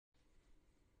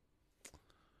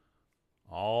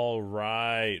All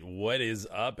right. What is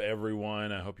up,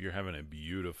 everyone? I hope you're having a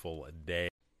beautiful day.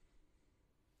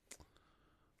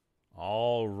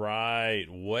 All right.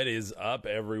 What is up,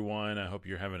 everyone? I hope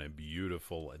you're having a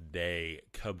beautiful day.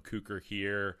 Cub Kuker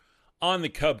here on the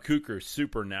Cub Kuker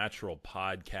Supernatural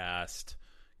podcast,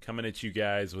 coming at you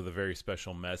guys with a very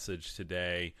special message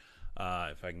today.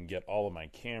 If I can get all of my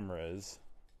cameras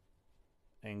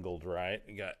angled right.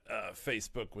 I got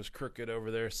Facebook was crooked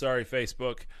over there. Sorry,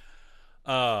 Facebook.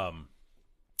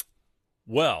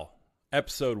 Well,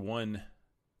 episode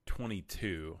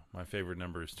 122, my favorite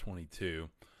number is 22.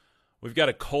 We've got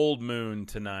a cold moon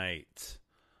tonight.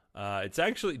 It's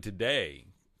actually today.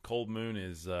 Cold moon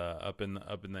is up in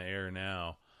the air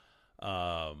now.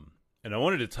 And I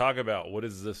wanted to talk about, what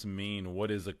does this mean?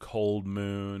 What is a cold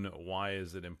moon? Why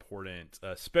is it important,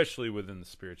 especially within the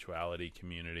spirituality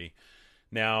community?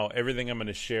 Now, everything I'm going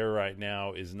to share right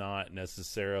now is not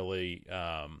necessarily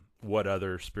what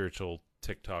other spiritual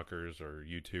TikTokers or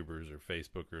YouTubers or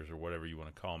Facebookers or whatever you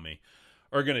want to call me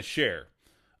are going to share.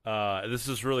 This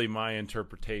is really my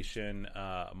interpretation,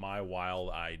 my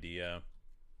wild idea.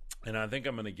 And I think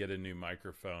I'm going to get a new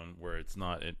microphone where it's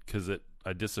not, because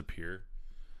I disappear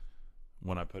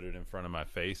when I put it in front of my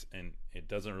face, and it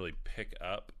doesn't really pick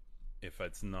up if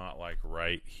it's not like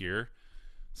right here.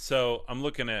 So I'm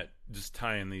looking at just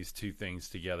tying these two things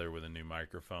together with a new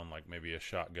microphone, like maybe a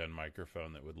shotgun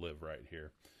microphone that would live right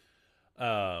here.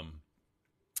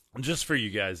 Just for you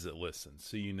guys that listen,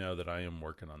 so you know that I am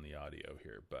working on the audio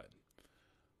here. But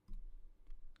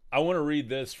I want to read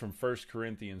this from 1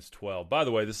 Corinthians 12. By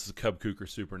the way, this is a Cub Kuker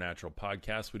Supernatural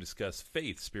podcast. We discuss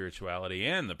faith, spirituality,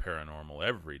 and the paranormal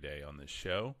every day on this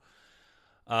show.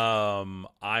 I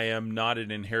am not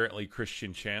an inherently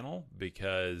Christian channel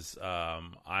because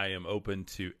I am open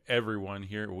to everyone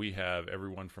here. We have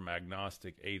everyone from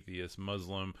agnostic, atheist,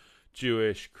 Muslim,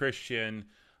 Jewish, Christian,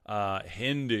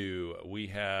 Hindu. We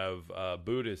have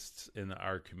Buddhists in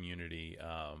our community.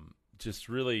 Just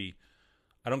really,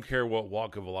 I don't care what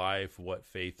walk of life, what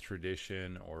faith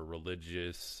tradition or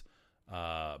religious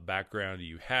background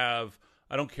you have.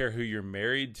 I don't care who you're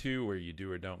married to, where you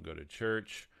do or don't go to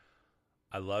church.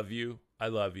 I love you. I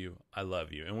love you. I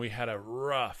love you. And we had a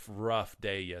rough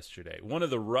day yesterday. One of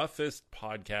the roughest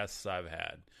podcasts I've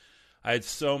had. I had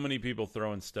so many people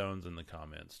throwing stones in the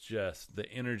comments. Just, the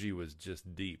energy was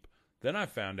just deep. Then I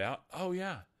found out, oh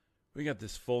yeah, we got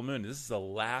this full moon. This is the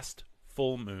last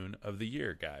full moon of the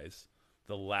year, guys.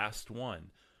 The last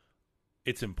one.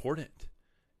 It's important.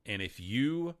 And if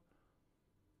you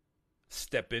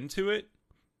step into it,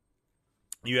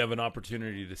 you have an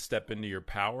opportunity to step into your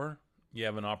power. You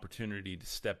have an opportunity to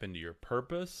step into your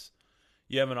purpose.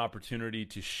 You have an opportunity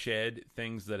to shed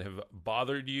things that have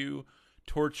bothered you,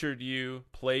 tortured you,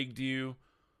 plagued you,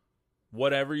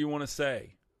 whatever you want to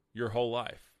say, your whole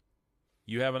life.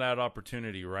 You have that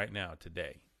opportunity right now,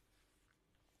 today.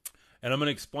 And I'm going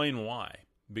to explain why,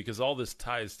 because all this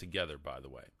ties together, by the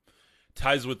way.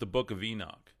 Ties with the book of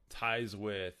Enoch, ties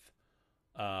with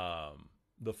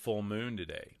the full moon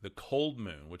today, the cold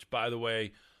moon, which, by the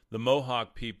way, the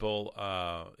Mohawk people,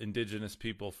 indigenous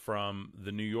people from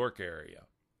the New York area.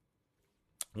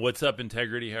 What's up,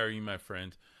 Integrity? How are you, my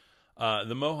friend?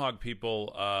 The Mohawk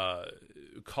people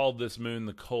called this moon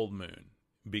the cold moon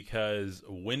because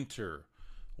winter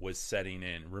was setting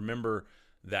in. Remember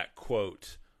that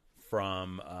quote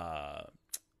from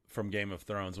Game of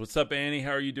Thrones. What's up, Annie?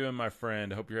 How are you doing, my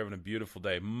friend? I hope you're having a beautiful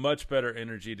day. Much better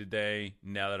energy today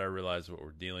now that I realize what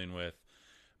we're dealing with.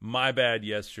 My bad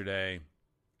yesterday.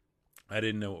 I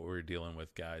didn't know what we were dealing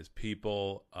with, guys.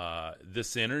 People,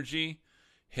 this energy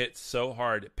hits so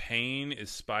hard. Pain is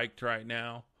spiked right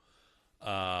now.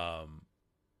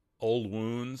 Old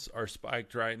wounds are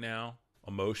spiked right now,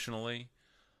 emotionally.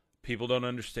 People don't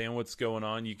understand what's going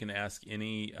on. You can ask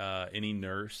any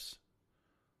nurse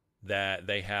that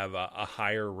they have a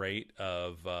higher rate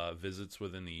of visits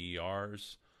within the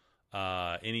ERs.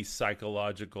 Any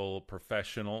psychological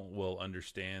professional will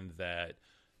understand that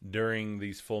during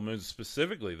these full moons,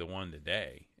 specifically the one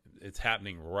today, it's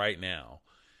happening right now,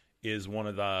 is one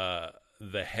of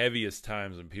the heaviest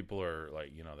times when people are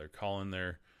like, they're calling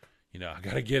their, I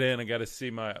got to get in, I got to see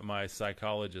my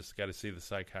psychologist, got to see the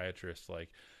psychiatrist, like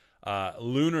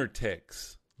lunar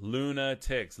ticks,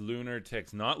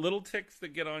 not little ticks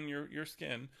that get on your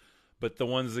skin, but the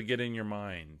ones that get in your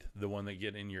mind, the one that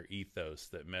get in your ethos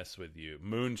that mess with you.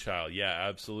 Moonchild, yeah,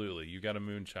 absolutely. You got a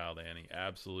moonchild, Annie,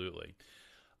 absolutely.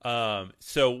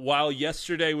 So while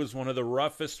yesterday was one of the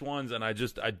roughest ones, and I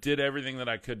did everything that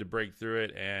I could to break through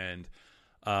it, and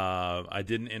I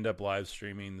didn't end up live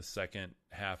streaming the second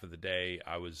half of the day.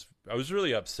 I was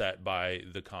really upset by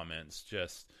the comments,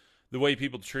 just the way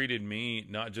people treated me,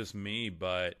 not just me,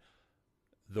 but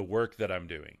the work that I'm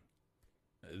doing,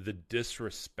 the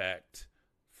disrespect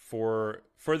for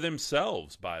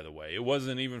themselves, by the way. It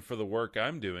wasn't even for the work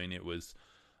I'm doing. It was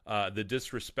the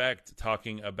disrespect,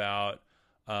 talking about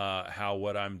how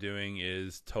what I'm doing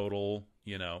is total,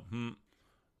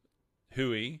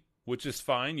 hooey, which is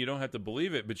fine. You don't have to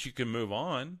believe it, but you can move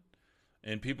on.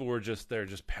 And people were just there,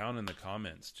 just pounding the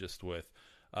comments, just with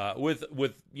just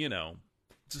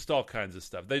all kinds of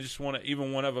stuff. They just want to,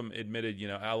 even one of them admitted,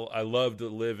 I love to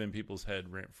live in people's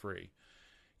head rent free,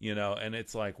 and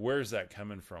it's like, where's that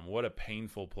coming from? What a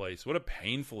painful place, what a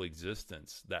painful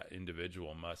existence that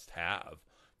individual must have,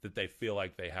 that they feel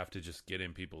like they have to just get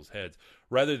in people's heads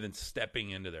rather than stepping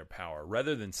into their power,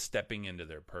 rather than stepping into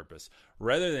their purpose,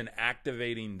 rather than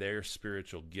activating their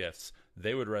spiritual gifts.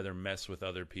 They would rather mess with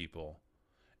other people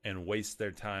and waste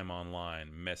their time online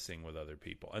messing with other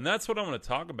people. And that's what I want to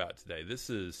talk about today.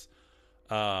 This is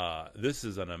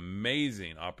an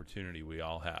amazing opportunity we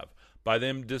all have. By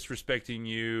them disrespecting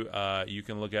you, you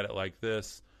can look at it like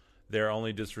this. They're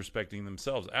only disrespecting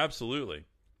themselves. Absolutely.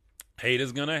 Hate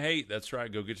is going to hate. That's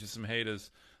right. Go get you some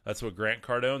haters. That's what Grant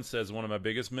Cardone says, one of my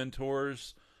biggest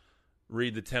mentors.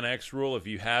 Read the 10X rule. If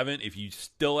you haven't, if you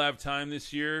still have time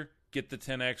this year, get the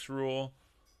 10X rule.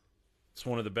 It's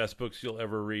one of the best books you'll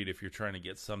ever read if you're trying to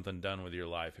get something done with your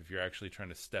life, if you're actually trying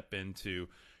to step into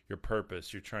your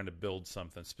purpose, you're trying to build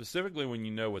something, specifically when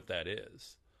you know what that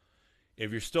is.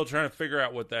 If you're still trying to figure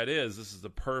out what that is, this is the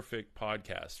perfect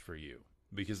podcast for you,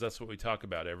 because that's what we talk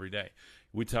about every day.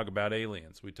 We talk about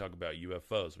aliens. We talk about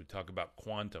UFOs. We talk about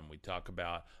quantum. We talk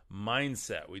about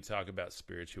mindset. We talk about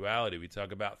spirituality. We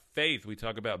talk about faith. We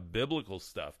talk about biblical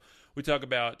stuff. We talk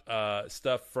about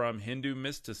stuff from Hindu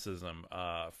mysticism,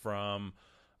 from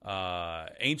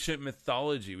ancient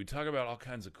mythology. We talk about all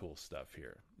kinds of cool stuff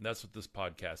here. And that's what this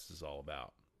podcast is all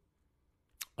about.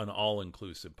 An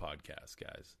all-inclusive podcast,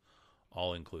 guys.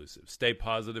 All-inclusive. Stay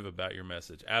positive about your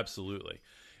message. Absolutely.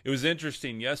 It was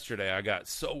interesting yesterday. I got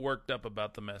so worked up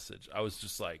about the message. I was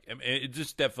just like, it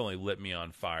just definitely lit me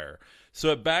on fire.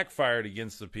 So it backfired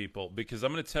against the people, because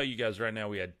I'm going to tell you guys right now,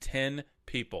 we had 10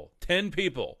 people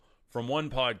from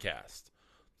one podcast,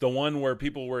 the one where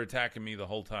people were attacking me the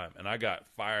whole time, and I got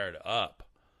fired up.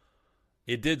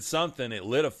 It did something. It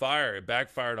lit a fire. It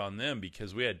backfired on them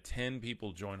because we had 10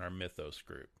 people join our Mythos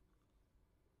group.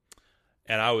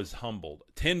 And I was humbled.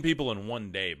 10 people in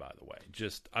one day, by the way.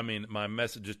 My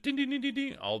message just ding, ding, ding, ding,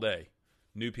 ding, all day.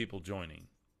 New people joining.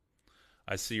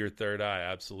 I see your third eye,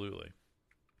 absolutely.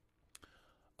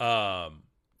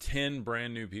 10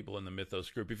 brand new people in the Mythos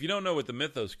group. If you don't know what the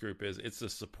Mythos group is, it's a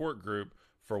support group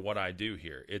for what I do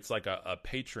here. It's like a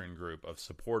patron group of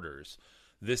supporters.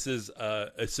 This is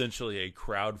essentially a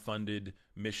crowd-funded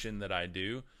mission that I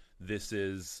do. This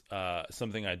is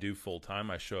something I do full-time.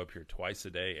 I show up here twice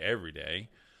a day, every day.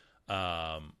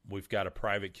 We've got a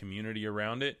private community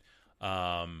around it,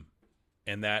 and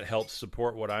that helps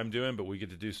support what I'm doing, but we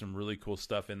get to do some really cool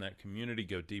stuff in that community,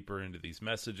 go deeper into these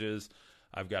messages.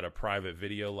 I've got a private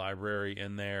video library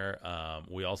in there.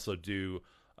 We also do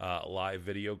live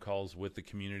video calls with the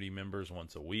community members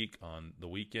once a week on the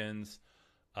weekends.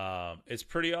 It's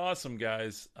pretty awesome,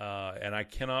 guys. And I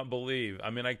cannot believe,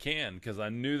 I can, because I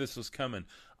knew this was coming.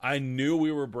 I knew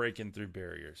we were breaking through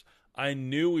barriers. I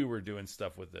knew we were doing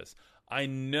stuff with this. I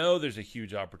know there's a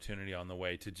huge opportunity on the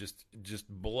way to just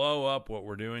blow up what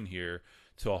we're doing here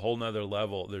to a whole nother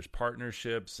level. There's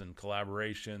partnerships and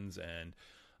collaborations and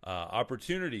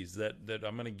opportunities that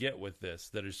I'm going to get with this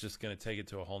that is just going to take it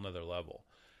to a whole nother level.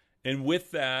 And with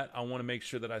that, I want to make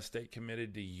sure that I stay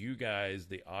committed to you guys,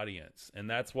 the audience. And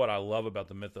that's what I love about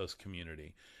the Mythos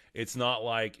community. It's not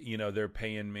like, they're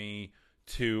paying me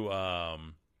to,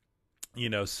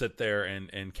 sit there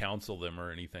and counsel them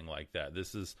or anything like that.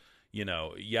 This is,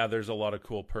 there's a lot of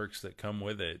cool perks that come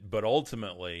with it. But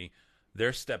ultimately,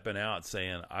 they're stepping out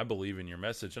saying, I believe in your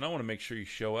message. And I want to make sure you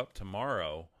show up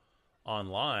tomorrow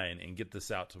online and get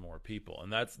this out to more people.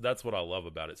 And that's what I love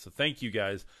about it. So thank you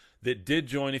guys that did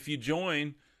join. If you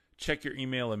join, check your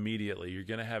email immediately. You're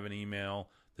going to have an email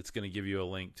that's going to give you a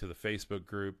link to the Facebook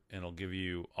group, and it'll give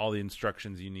you all the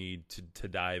instructions you need to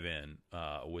dive in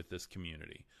with this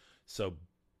community. So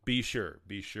be sure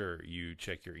you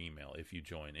check your email if you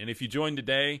join. And if you join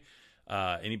today,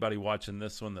 anybody watching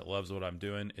this one that loves what I'm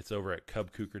doing, it's over at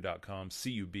cubkuker.com,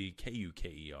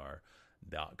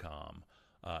 CUBKUKER.com.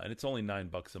 And it's only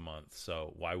 $9 a month,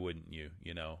 so why wouldn't you,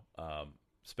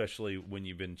 especially when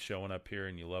you've been showing up here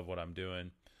and you love what I'm doing.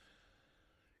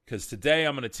 Because today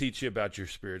I'm going to teach you about your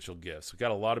spiritual gifts. We've got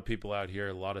a lot of people out here,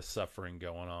 a lot of suffering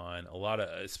going on,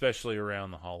 especially around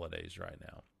the holidays right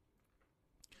now.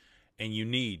 And you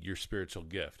need your spiritual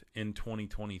gift in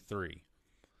 2023.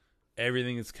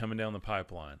 Everything is coming down the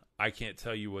pipeline. I can't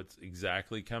tell you what's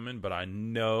exactly coming, but I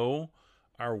know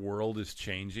our world is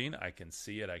changing. I can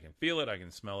see it. I can feel it. I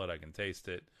can smell it. I can taste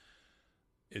it.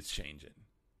 It's changing.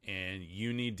 And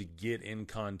you need to get in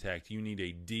contact. You need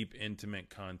a deep, intimate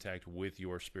contact with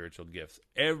your spiritual gifts.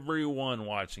 Everyone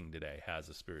watching today has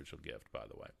a spiritual gift, by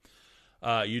the way.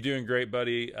 You're doing great,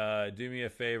 buddy. Do me a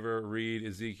favor. Read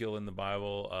Ezekiel in the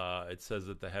Bible. It says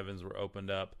that the heavens were opened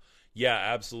up. Yeah,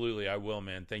 absolutely. I will,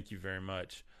 man. Thank you very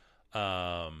much.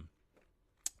 Every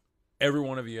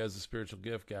one of you has a spiritual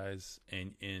gift, guys.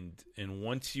 And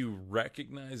once you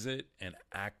recognize it and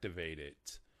activate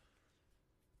it,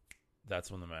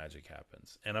 that's when the magic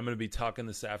happens. And I'm going to be talking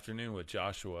this afternoon with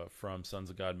Joshua from Sons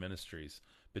of God Ministries.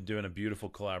 Been doing a beautiful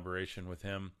collaboration with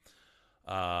him.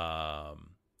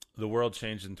 The world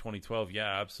changed in 2012.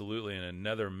 Yeah, absolutely. And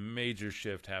another major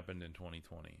shift happened in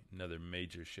 2020. Another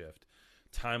major shift.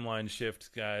 Timeline shifts,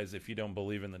 guys. If you don't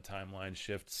believe in the timeline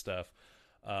shift stuff,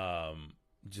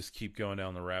 just keep going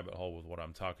down the rabbit hole with what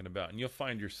I'm talking about. And you'll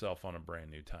find yourself on a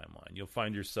brand new timeline. You'll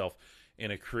find yourself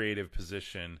in a creative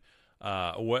position.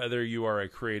 Whether you are a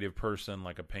creative person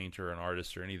like a painter, an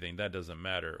artist, or anything, that doesn't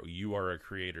matter. You are a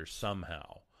creator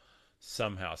somehow.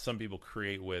 Some people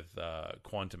create with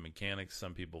quantum mechanics.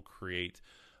 Some people create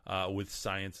with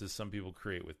sciences. Some people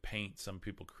create with paint. Some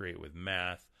people create with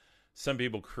math. Some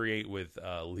people create with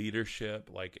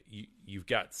leadership. Like you've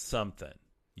got something.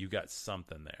 You've got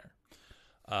something there.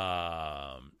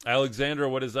 Alexandra,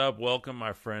 what is up? Welcome,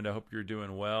 my friend. I hope you're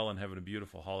doing well and having a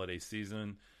beautiful holiday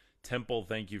season. Temple,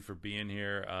 thank you for being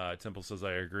here. Temple says,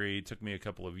 I agree. It took me a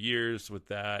couple of years with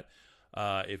that.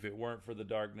 If it weren't for the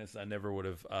darkness, I never would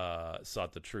have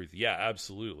sought the truth. Yeah,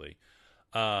 absolutely.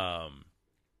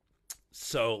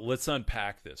 So let's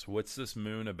unpack this. What's this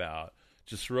moon about?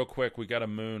 Just real quick, we got a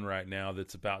moon right now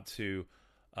that's about to,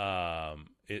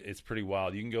 it's pretty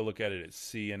wild. You can go look at it at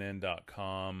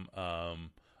CNN.com.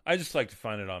 I just like to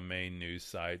find it on main news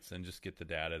sites and just get the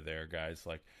data there, guys.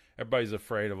 Like, everybody's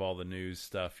afraid of all the news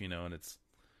stuff, and it's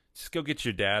just go get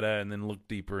your data and then look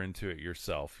deeper into it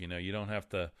yourself. You don't have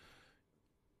to,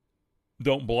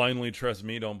 don't blindly trust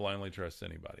me. Don't blindly trust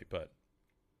anybody. But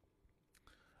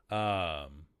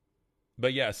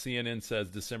yeah, CNN says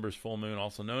December's full moon,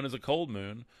 also known as a cold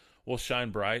moon, will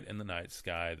shine bright in the night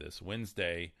sky this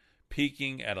Wednesday,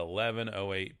 peaking at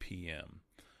 11:08 p.m.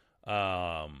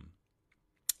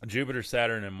 Jupiter,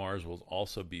 Saturn, and Mars will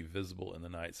also be visible in the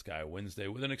night sky Wednesday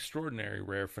with an extraordinary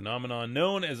rare phenomenon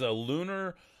known as a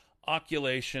lunar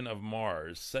occultation of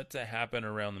Mars, set to happen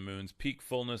around the moon's peak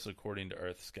fullness according to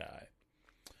Earth sky.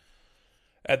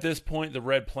 At this point, the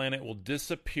red planet will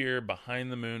disappear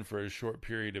behind the moon for a short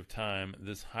period of time.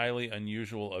 This highly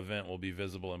unusual event will be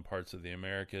visible in parts of the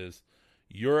Americas,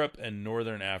 Europe, and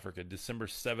Northern Africa. December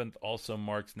 7th also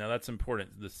marks, now that's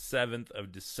important, the 7th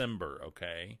of December,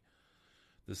 okay?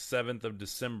 The 7th of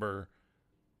December,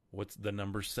 what's the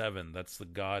number 7? That's the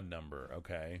God number,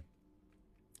 okay?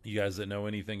 You guys that know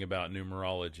anything about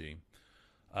numerology.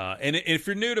 And if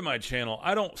you're new to my channel,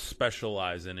 I don't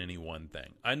specialize in any one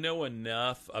thing. I know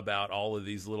enough about all of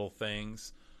these little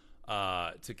things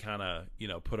to kind of,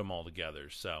 put them all together.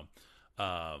 So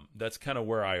that's kind of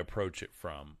where I approach it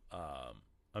from.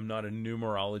 I'm not a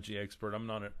numerology expert. I'm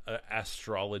not an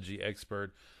astrology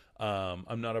expert.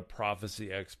 I'm not a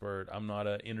prophecy expert. I'm not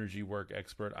an energy work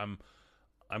expert. I'm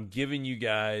giving you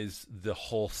guys the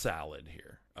whole salad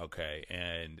here, okay?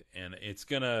 And it's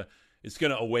gonna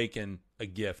awaken a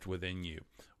gift within you.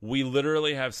 We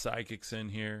literally have psychics in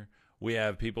here. We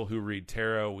have people who read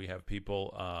tarot. We have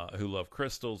people who love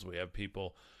crystals. We have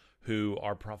people who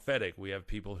are prophetic. We have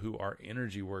people who are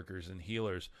energy workers and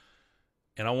healers.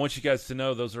 And I want you guys to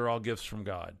know those are all gifts from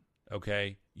God.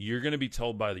 Okay, you're going to be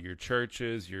told by your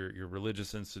churches, your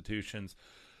religious institutions,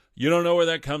 you don't know where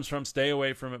that comes from, stay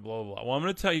away from it, blah, blah, blah. Well, I'm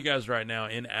going to tell you guys right now,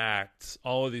 in Acts,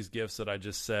 all of these gifts that I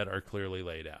just said are clearly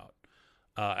laid out.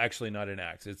 Actually, not in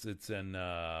Acts. It's in,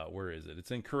 where is it?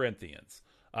 It's in Corinthians.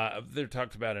 They're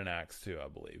talked about in Acts too, I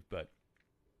believe. But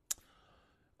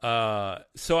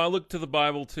so I look to the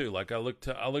Bible too. Like I look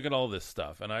at all this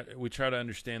stuff, and we try to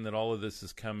understand that all of this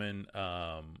is coming.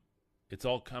 It's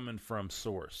all coming from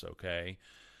source, okay?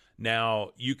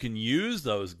 Now, you can use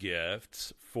those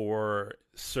gifts for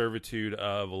servitude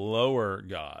of lower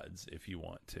gods if you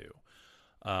want to.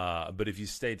 But if you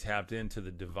stay tapped into the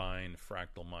divine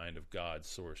fractal mind of God,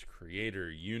 source,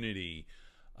 creator, unity,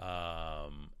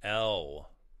 El,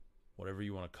 whatever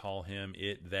you want to call him,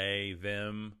 it, they,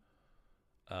 them,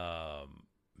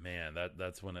 man,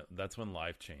 that's when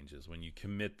life changes, when you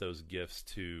commit those gifts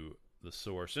to the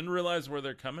source and realize where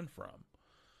they're coming from.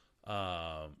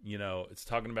 It's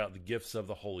talking about the gifts of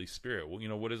the Holy Spirit.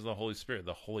 Well, what is the Holy Spirit?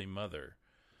 The Holy Mother.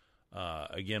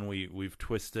 Again, we've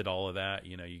twisted all of that.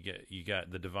 You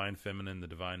got the divine feminine, the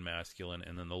divine masculine,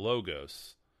 and then the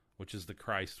Logos, which is the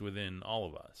Christ within all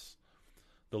of us.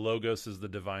 The Logos is the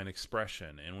divine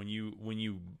expression, and when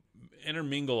you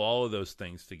intermingle all of those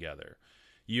things together,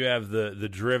 you have the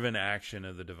driven action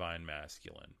of the divine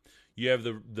masculine. You have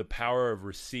the power of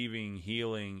receiving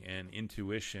healing and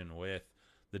intuition with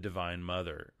the Divine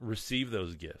Mother. Receive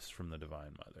those gifts from the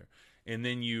Divine Mother. And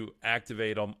then you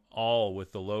activate them all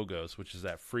with the Logos, which is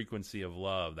that frequency of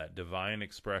love, that divine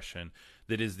expression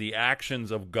that is the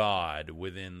actions of God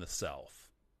within the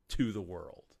self to the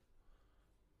world.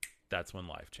 That's when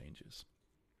life changes.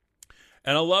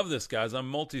 And I love this, guys. I'm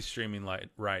multi-streaming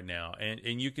right now.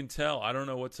 And you can tell, I don't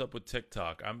know what's up with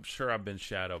TikTok. I'm sure I've been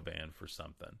shadow banned for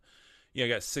something. I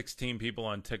got 16 people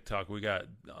on TikTok. We got,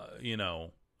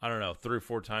 I don't know, 3 or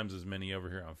 4 times as many over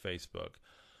here on Facebook.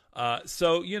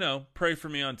 So, pray for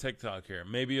me on TikTok here.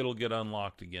 Maybe it'll get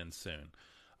unlocked again soon.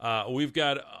 We've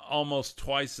got almost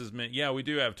twice as many. Yeah, we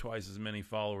do have twice as many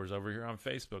followers over here on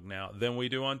Facebook now than we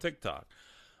do on TikTok.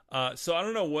 So I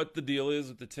don't know what the deal is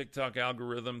with the TikTok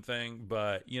algorithm thing,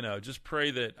 but, just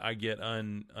pray that I get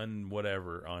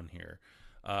whatever on here.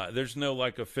 There's no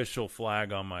official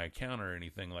flag on my account or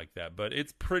anything like that, but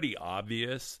it's pretty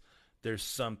obvious there's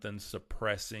something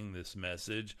suppressing this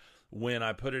message. When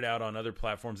I put it out on other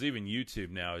platforms, even YouTube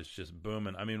now is just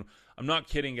booming. I mean, I'm not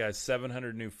kidding, guys.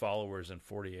 700 new followers in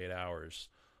 48 hours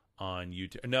on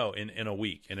YouTube. No, in a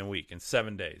week. In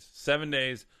 7 days. 7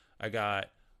 days, I got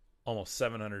almost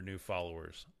 700 new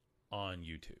followers on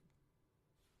YouTube.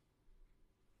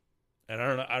 And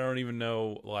I don't even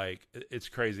know, it's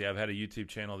crazy. I've had a YouTube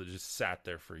channel that just sat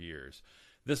there for years.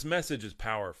 This message is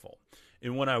powerful.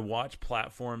 And when I watch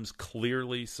platforms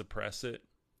clearly suppress it,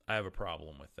 I have a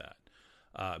problem with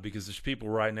that. Because there's people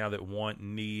right now that want,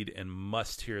 need, and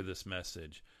must hear this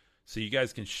message. So you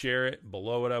guys can share it,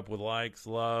 blow it up with likes,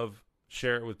 love,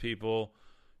 share it with people,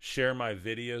 share my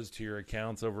videos to your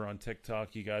accounts over on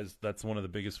TikTok. You guys, that's one of the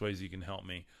biggest ways you can help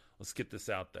me. Let's get this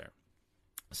out there.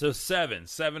 So 7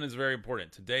 is very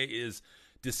important. Today is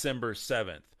December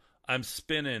 7th. I'm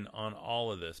spinning on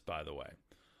all of this, by the way.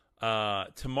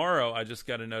 Tomorrow, I just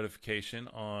got a notification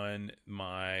on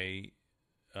my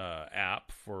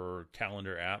app for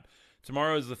calendar app.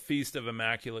 Tomorrow is the Feast of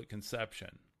Immaculate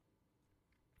Conception.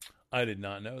 I did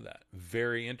not know that.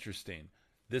 Very interesting.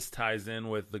 This ties in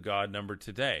with the God number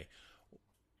today.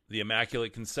 The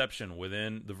Immaculate Conception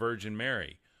within the Virgin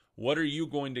Mary. What are you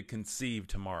going to conceive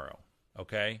tomorrow?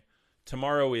 Okay?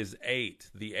 Tomorrow is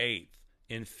 8, the 8th,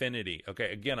 infinity.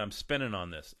 Okay, again, I'm spinning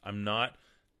on this.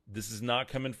 This is not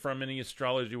coming from any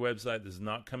astrology website. This is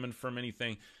not coming from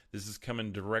anything. This is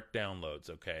coming direct downloads,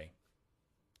 okay?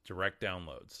 Direct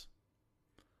downloads.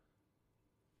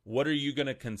 What are you going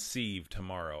to conceive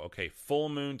tomorrow? Okay, full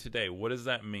moon today. What does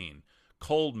that mean?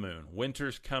 Cold moon.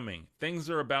 Winter's coming. Things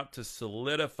are about to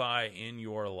solidify in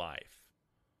your life.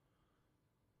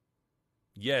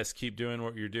 Yes, keep doing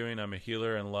what you're doing. I'm a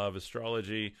healer and love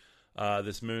astrology.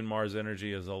 This moon Mars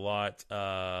energy is a lot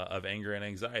of anger and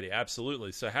anxiety.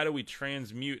 Absolutely. So how do we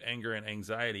transmute anger and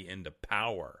anxiety into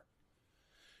power?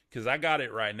 Because I got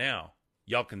it right now.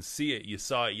 Y'all can see it. You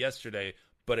saw it yesterday,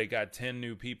 but it got 10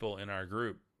 new people in our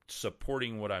group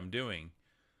supporting what I'm doing.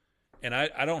 And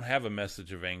I don't have a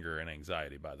message of anger and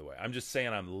anxiety, by the way. I'm just saying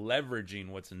I'm leveraging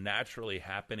what's naturally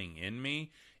happening in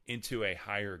me into a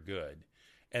higher good.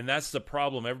 And that's the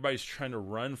problem. Everybody's trying to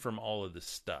run from all of this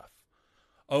stuff.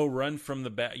 Oh, run from the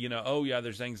bad, oh yeah,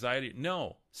 there's anxiety.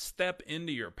 No, step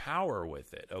into your power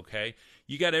with it, okay?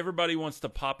 Everybody wants to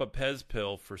pop a Pez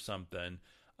pill for something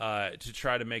to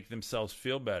try to make themselves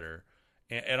feel better.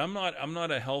 And I'm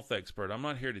not a health expert. I'm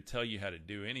not here to tell you how to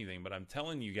do anything, but I'm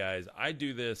telling you guys, I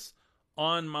do this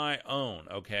on my own,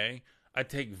 okay? I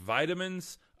take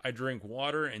vitamins, I drink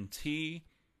water and tea.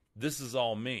 This is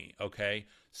all me, okay?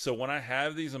 So when I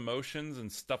have these emotions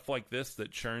and stuff like this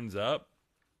that churns up,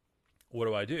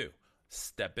 what do?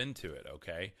 Step into it,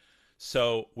 okay?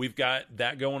 So we've got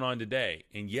that going on today.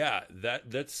 And yeah,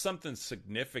 that's something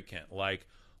significant. Like,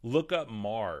 look up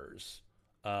Mars.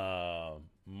 Mars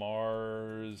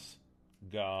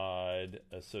God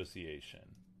Association.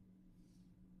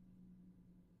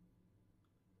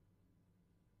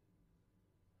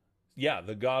 Yeah,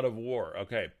 the God of War.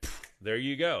 Okay, there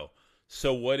you go.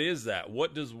 So what is that?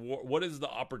 What is the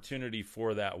opportunity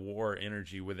for that war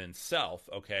energy within self?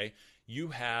 Okay, you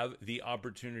have the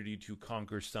opportunity to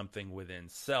conquer something within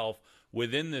self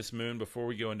within this moon before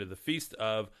we go into the Feast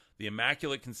of the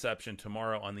Immaculate Conception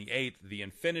tomorrow on the 8th, the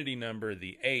infinity number,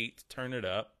 the 8, turn it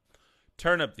up.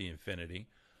 Turn up the infinity.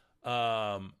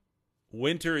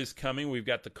 Winter is coming. We've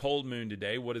got the cold moon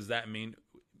today. What does that mean?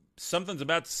 Something's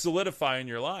about to solidify in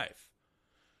your life.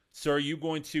 So are you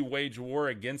going to wage war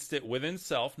against it within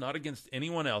self, not against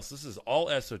anyone else? This is all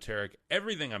esoteric.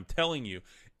 Everything I'm telling you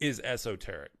is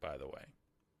esoteric, by the way.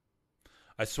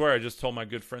 I swear I just told my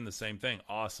good friend the same thing.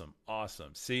 Awesome,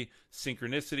 awesome. See,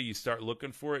 synchronicity, you start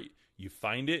looking for it, you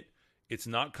find it. It's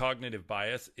not cognitive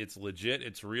bias. It's legit.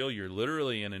 It's real. You're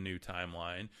literally in a new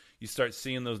timeline. You start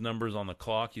seeing those numbers on the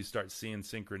clock. You start seeing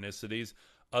synchronicities.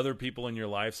 Other people in your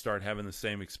life start having the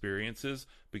same experiences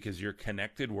because you're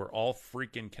connected. We're all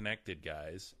freaking connected,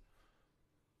 guys.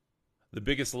 The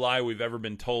biggest lie we've ever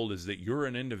been told is that you're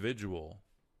an individual.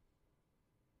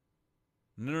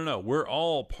 No. We're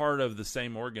all part of the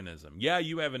same organism. Yeah,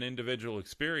 you have an individual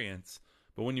experience,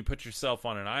 but when you put yourself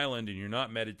on an island and you're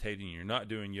not meditating, you're not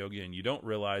doing yoga, and you don't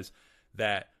realize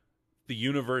that the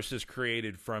universe is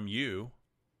created from you,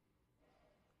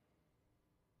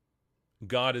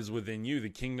 God is within you. The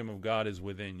kingdom of God is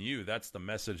within you. That's the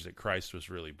message that Christ was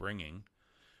really bringing.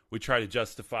 We try to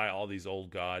justify all these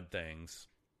old God things.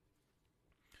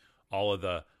 All of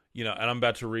the, and I'm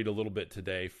about to read a little bit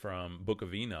today from Book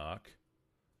of Enoch.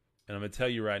 And I'm going to tell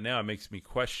you right now, it makes me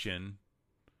question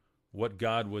what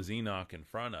God was Enoch in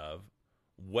front of.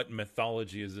 What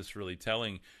mythology is this really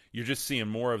telling? You're just seeing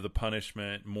more of the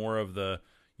punishment, more of the,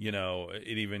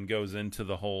 it even goes into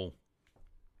the whole,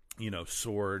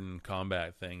 sword and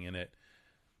combat thing in it.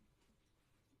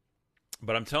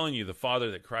 But I'm telling you, the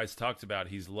Father that Christ talked about,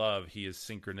 he's love, he is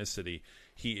synchronicity,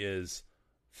 he is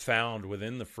found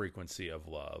within the frequency of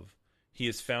love. He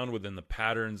is found within the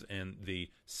patterns and the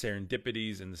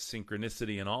serendipities and the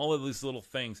synchronicity and all of these little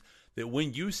things that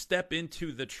when you step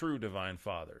into the true Divine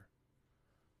Father,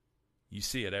 you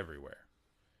see it everywhere.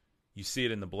 You see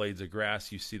it in the blades of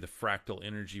grass. You see the fractal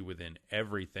energy within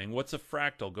everything. What's a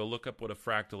fractal? Go look up what a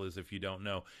fractal is if you don't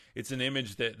know. It's an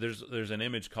image that there's an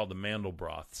image called the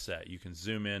Mandelbrot set. You can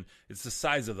zoom in. It's the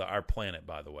size of our planet,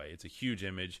 by the way. It's a huge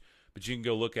image, but you can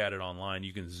go look at it online.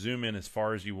 You can zoom in as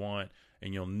far as you want,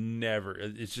 and you'll never.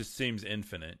 It just seems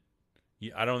infinite.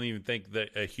 I don't even think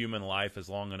that a human life is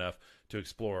long enough to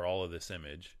explore all of this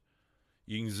image.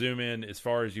 You can zoom in as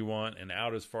far as you want and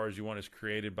out as far as you want. It's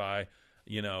created by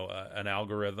an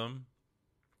algorithm,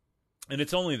 and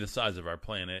it's only the size of our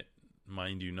planet,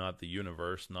 mind you, not the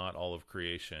universe, not all of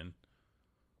creation,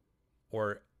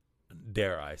 or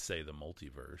dare I say the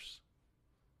multiverse.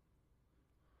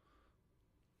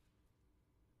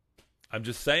 I'm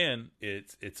just saying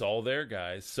it's all there,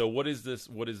 guys. So what is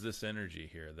this energy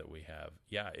here that we have?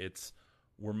 Yeah,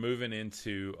 we're moving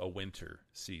into a winter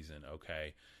season,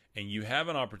 okay? And you have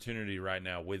an opportunity right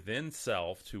now within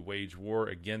self to wage war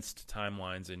against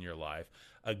timelines in your life,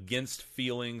 against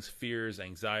feelings, fears,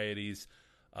 anxieties,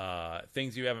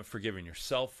 things you haven't forgiven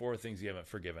yourself for, things you haven't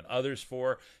forgiven others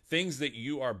for, things that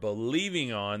you are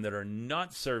believing on that are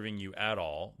not serving you at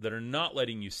all, that are not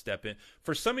letting you step in.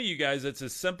 For some of you guys, it's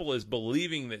as simple as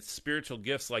believing that spiritual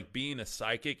gifts like being a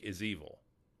psychic is evil.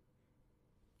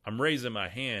 I'm raising my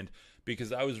hand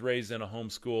because I was raised in a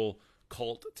homeschool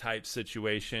cult type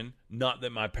situation. Not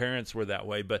that my parents were that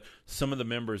way, but some of the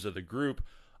members of the group,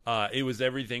 it was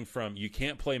everything from you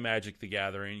can't play Magic the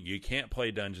Gathering, you can't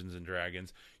play Dungeons and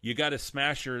Dragons, you got to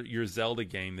smash your Zelda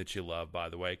game that you love, by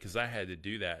the way, because I had to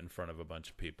do that in front of a bunch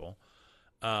of people.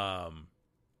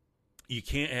 You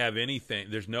can't have anything.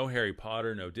 There's no Harry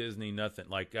Potter, no Disney, nothing.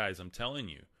 Like, guys, I'm telling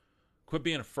you, quit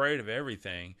being afraid of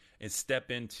everything and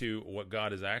step into what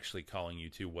God is actually calling you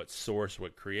to, what source,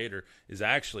 what creator is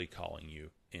actually calling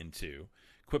you into.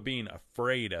 Quit being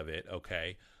afraid of it,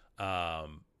 okay?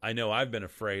 I know I've been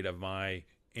afraid of my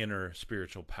inner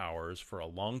spiritual powers for a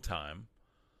long time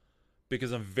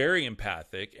because I'm very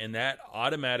empathic, and that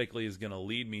automatically is going to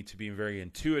lead me to being very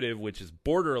intuitive, which is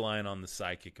borderline on the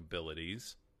psychic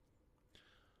abilities.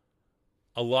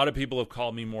 A lot of people have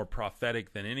called me more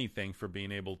prophetic than anything for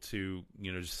being able to,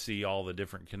 just see all the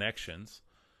different connections.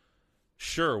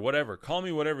 Sure, whatever. Call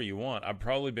me whatever you want. I've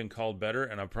probably been called better,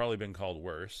 and I've probably been called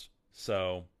worse.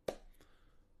 So,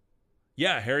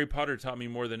 yeah, Harry Potter taught me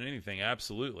more than anything.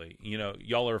 Absolutely.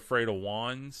 Y'all are afraid of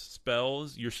wands,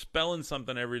 spells. You're spelling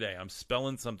something every day. I'm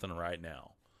spelling something right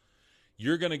now.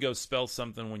 You're going to go spell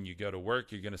something when you go to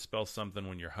work. You're going to spell something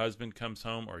when your husband comes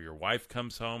home or your wife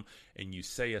comes home, and you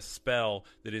say a spell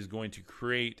that is going to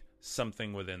create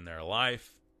something within their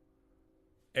life.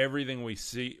 Everything we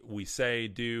say,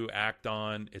 do, act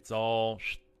on, it's all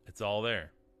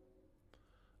there.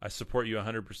 I support you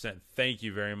 100%. Thank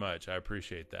you very much. I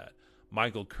appreciate that.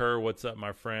 Michael Kerr, what's up,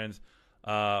 my friends?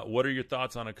 What are your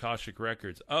thoughts on Akashic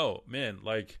Records? Oh, man,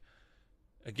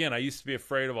 Again, I used to be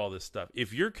afraid of all this stuff.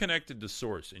 If you're connected to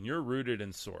Source and you're rooted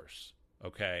in Source,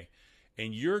 okay,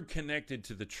 and you're connected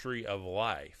to the tree of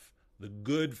life, the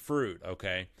good fruit,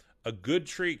 okay, a good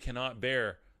tree cannot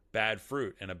bear bad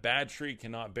fruit, and a bad tree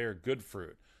cannot bear good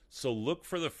fruit. So look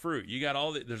for the fruit. You got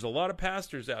there's a lot of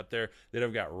pastors out there that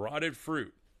have got rotted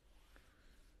fruit.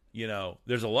 You know,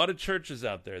 there's a lot of churches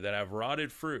out there that have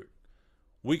rotted fruit.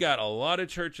 We got a lot of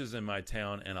churches in my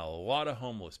town and a lot of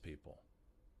homeless people.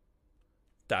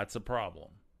 That's a problem.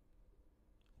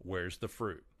 Where's the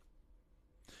fruit?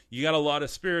 You got a lot of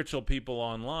spiritual people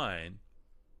online.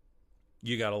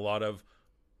 You got a lot of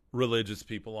religious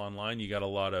people online. You got a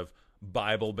lot of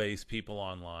Bible-based people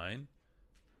online.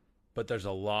 But there's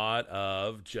a lot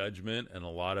of judgment and a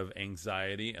lot of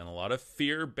anxiety and a lot of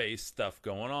fear-based stuff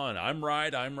going on. I'm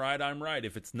right, I'm right, I'm right.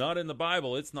 If it's not in the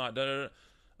Bible, it's not. Da, da, da.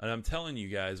 And I'm telling you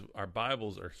guys, our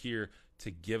Bibles are here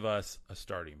to give us a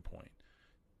starting point,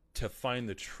 to find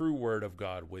the true word of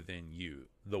God within you.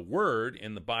 The word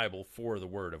in the Bible for the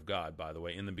word of God, by the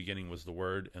way. In the beginning was the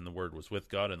word, and the word was with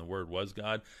God, and the word was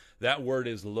God. That word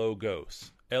is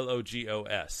logos,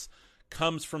 Logos.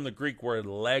 Comes from the Greek word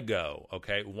Lego,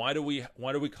 okay? Why do we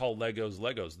call Legos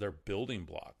Legos? They're building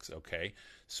blocks, okay?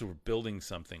 So we're building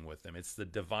something with them. It's the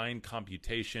divine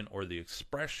computation or the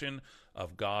expression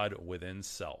of God within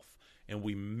self. And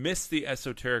we miss the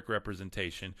esoteric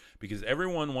representation because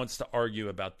everyone wants to argue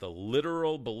about the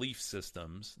literal belief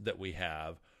systems that we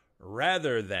have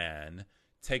rather than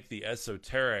take the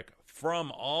esoteric from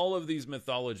all of these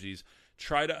mythologies,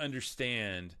 try to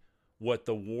understand what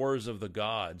the wars of the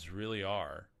gods really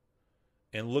are,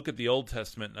 and look at the Old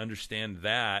Testament and understand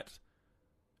that.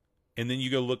 And then you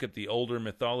go look at the older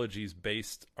mythologies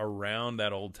based around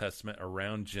that Old Testament,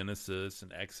 around Genesis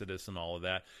and Exodus and all of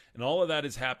that. And all of that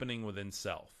is happening within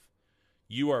self.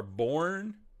 You are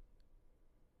born,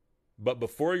 but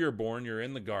before you're born, you're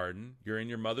in the garden, you're in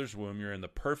your mother's womb, you're in the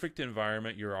perfect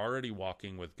environment, you're already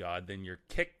walking with God. Then you're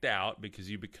kicked out because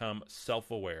you become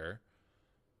self-aware.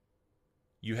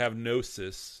 You have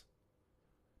gnosis.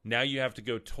 Now you have to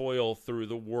go toil through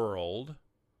the world.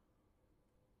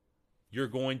 You're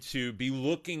going to be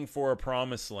looking for a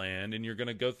promised land, and you're going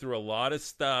to go through a lot of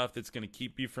stuff that's going to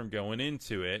keep you from going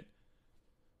into it.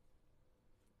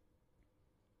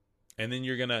 And then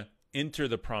you're going to enter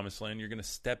the promised land. You're going to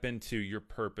step into your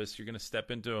purpose. You're going to step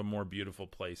into a more beautiful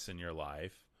place in your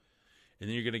life. And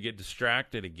then you're going to get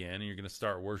distracted again, and you're going to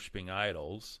start worshiping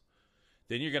idols.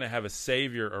 Then you're going to have a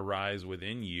Savior arise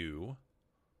within you.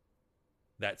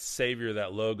 That Savior,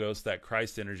 that Logos, that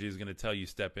Christ energy is going to tell you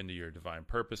step into your divine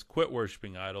purpose. Quit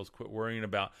worshiping idols. Quit worrying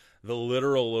about the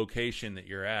literal location that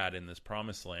you're at in this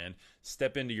promised land.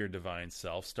 Step into your divine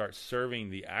self. Start serving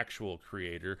the actual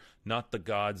Creator, not the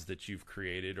gods that you've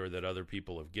created or that other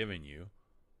people have given you.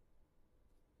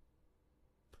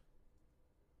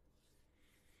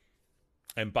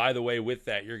 And by the way, with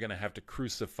that, you're going to have to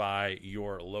crucify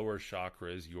your lower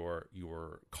chakras,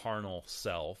 your carnal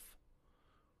self.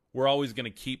 We're always going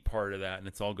to keep part of that, and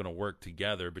it's all going to work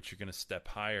together, but you're going to step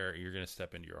higher. You're going to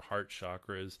step into your heart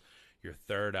chakras, your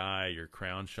third eye, your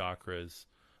crown chakras.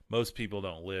 Most people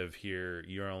don't live here.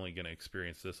 You're only going to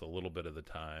experience this a little bit of the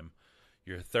time.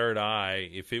 Your third eye,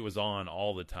 if it was on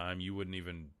all the time, you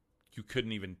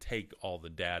couldn't even take all the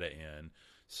data in.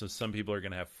 So some people are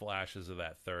going to have flashes of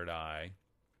that third eye.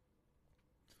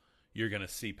 You're going to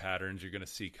see patterns. You're going to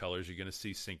see colors. You're going to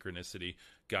see synchronicity.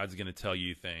 God's going to tell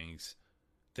you things.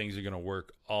 Things are going to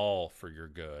work all for your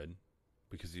good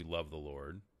because you love the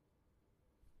Lord.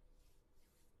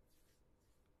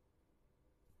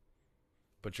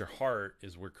 But your heart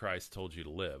is where Christ told you to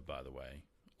live, by the way.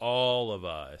 All of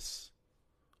us.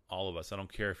 I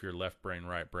don't care if you're left brain,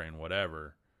 right brain,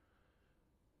 whatever.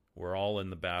 We're all in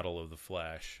the battle of the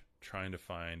flesh, trying to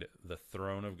find the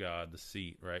throne of God, the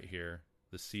seat right here,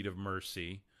 the seat of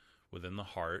mercy within the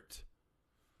heart,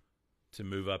 to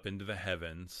move up into the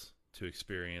heavens to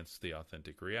experience the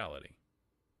authentic reality.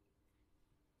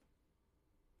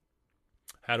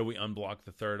 How do we unblock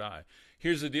the third eye?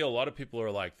 Here's the deal. A lot of people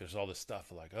are like, there's all this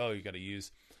stuff like, oh, you got to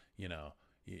use,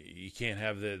 you can't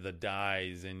have the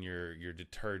dyes in your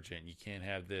detergent. You can't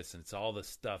have this. And it's all the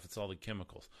stuff. It's all the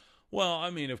chemicals. Well, I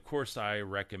mean, of course, I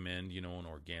recommend, an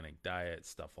organic diet,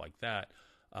 stuff like that.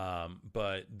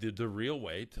 But the real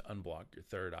way to unblock your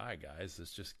third eye, guys,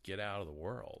 is just get out of the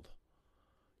world.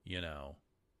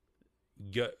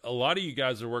 A lot of you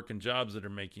guys are working jobs that are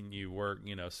making you work,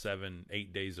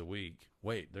 7-8 days a week.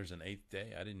 Wait, there's an eighth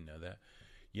day? I didn't know that.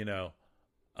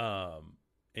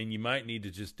 And you might need to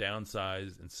just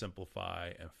downsize and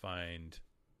simplify and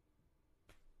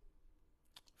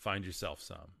find yourself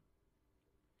some.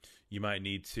 You might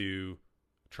need to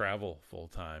travel full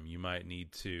time. You might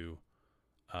need to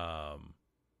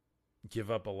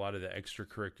give up a lot of the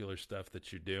extracurricular stuff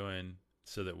that you're doing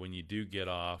so that when you do get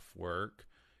off work,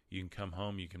 you can come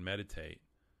home, you can meditate.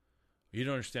 You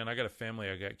don't understand. I got a family,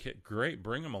 I got kids. Great,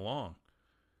 bring them along.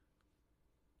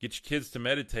 Get your kids to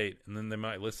meditate, and then they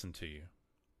might listen to you.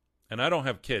 And I don't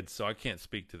have kids, so I can't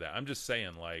speak to that. I'm just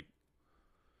saying, like,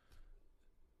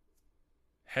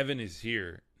 heaven is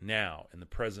here now in the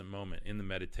present moment in the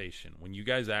meditation. When you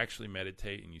guys actually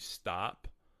meditate and you stop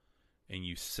and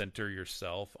you center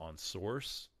yourself on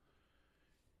source,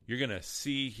 you're going to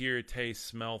see, hear, taste,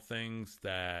 smell things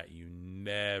that you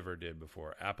never did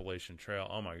before. Appalachian Trail.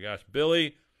 Oh my gosh,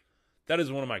 Billy, that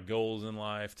is one of my goals in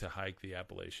life, to hike the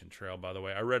Appalachian Trail, by the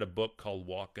way. I read a book called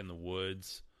Walk in the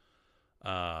Woods.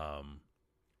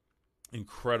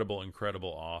 Incredible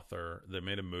author. They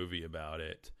made a movie about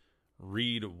it.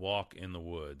 Read Walk in the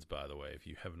Woods, by the way, if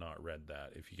you have not read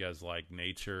that. If you guys like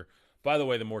nature. By the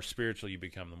way, the more spiritual you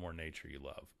become, the more nature you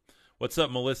love. What's up,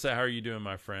 Melissa? How are you doing,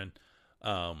 my friend?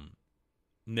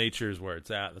 Nature is where it's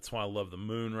at. That's why I love the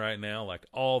moon right now. Like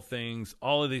all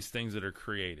of these things that are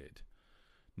created.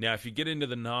 Now, if you get into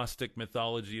the Gnostic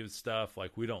mythology of stuff,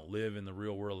 like we don't live in the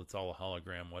real world, it's all a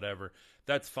hologram, whatever,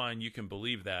 that's fine. You can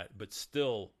believe that, but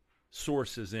still,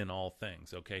 source is in all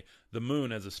things, okay? The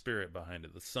moon has a spirit behind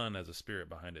it. The sun has a spirit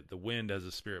behind it. The wind has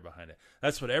a spirit behind it.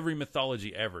 That's what every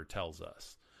mythology ever tells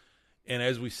us. And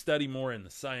as we study more in the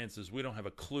sciences, we don't have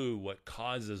a clue what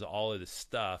causes all of this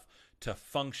stuff to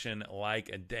function like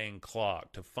a dang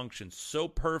clock, to function so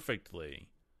perfectly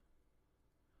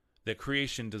that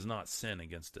creation does not sin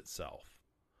against itself.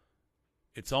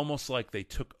 It's almost like they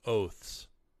took oaths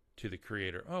to the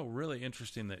Creator. Oh, really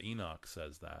interesting that Enoch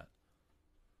says that.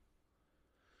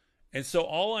 And so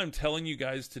all I'm telling you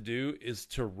guys to do is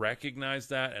to recognize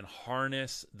that and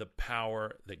harness the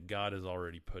power that God has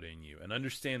already put in you and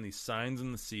understand these signs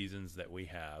and the seasons that we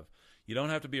have. You don't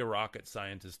have to be a rocket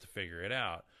scientist to figure it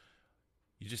out.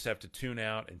 You just have to tune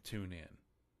out and tune in.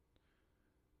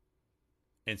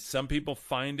 And some people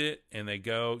find it and they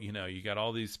go, you got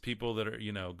all these people that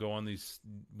are, go on these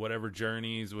whatever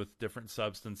journeys with different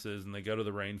substances, and they go to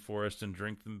the rainforest and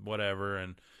drink whatever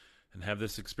and have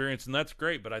this experience, and that's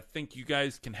great. But I think you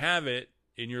guys can have it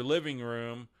in your living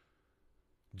room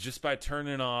just by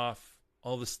turning off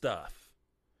all the stuff,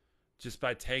 just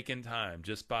by taking time,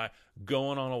 just by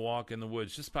going on a walk in the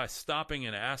woods, just by stopping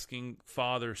and asking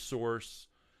Father, Source.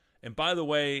 And by the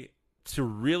way, to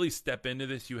really step into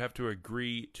this, you have to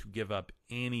agree to give up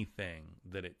anything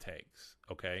that it takes,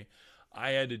 okay?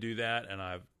 I had to do that, and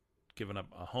I've given up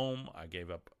a home. I gave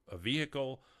up a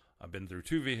vehicle. I've been through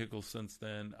 2 vehicles since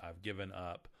then. I've given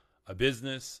up a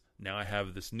business. Now I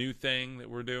have this new thing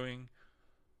that we're doing.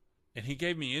 And he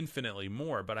gave me infinitely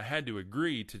more, but I had to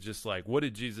agree to just like, what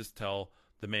did Jesus tell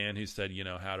the man who said,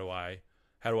 how do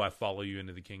I follow you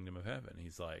into the kingdom of heaven?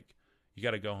 He's like, you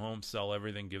got to go home, sell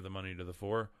everything, give the money to the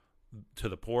poor,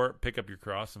 pick up your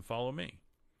cross and follow me.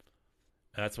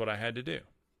 And that's what I had to do.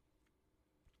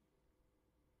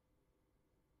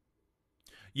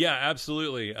 Yeah,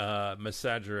 absolutely,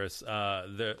 Misagyrus.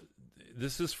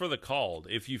 This is for the called,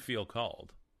 if you feel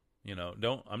called.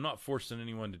 I'm not forcing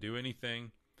anyone to do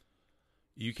anything.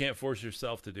 You can't force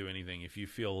yourself to do anything. If you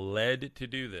feel led to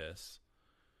do this,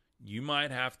 you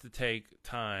might have to take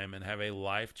time and have a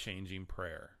life-changing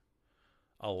prayer,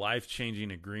 a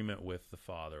life-changing agreement with the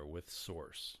Father, with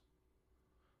Source,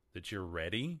 that you're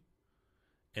ready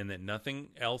and that nothing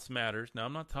else matters. Now,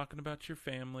 I'm not talking about your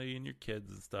family and your kids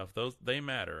and stuff. They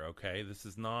matter, okay? This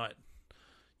is not,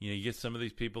 you get some of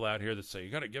these people out here that say,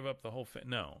 you got to give up the whole thing.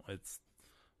 No, I'm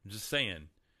just saying,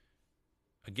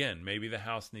 again, maybe the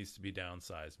house needs to be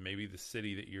downsized. Maybe the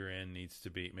city that you're in needs to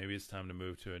be, maybe it's time to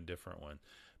move to a different one.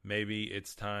 Maybe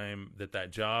it's time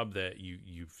that job that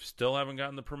you still haven't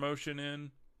gotten the promotion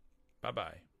in,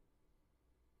 bye-bye.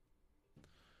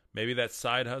 Maybe that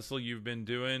side hustle you've been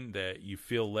doing that you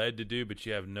feel led to do, but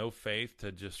you have no faith to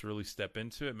just really step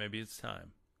into it, maybe it's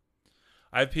time.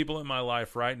 I have people in my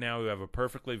life right now who have a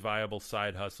perfectly viable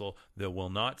side hustle that will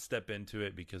not step into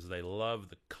it because they love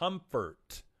the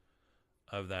comfort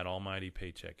of that almighty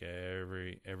paycheck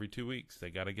every 2 weeks. They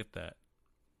got to get that.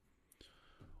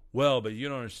 Well, but you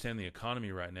don't understand the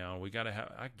economy right now. We got to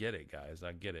have, I get it, guys.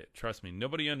 I get it. Trust me.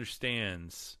 Nobody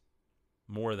understands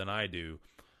more than I do.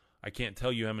 I can't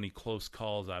tell you how many close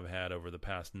calls I've had over the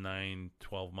past 9,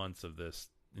 12 months of this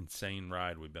insane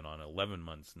ride we've been on, 11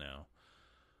 months now.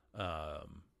 I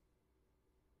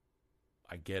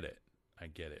get it.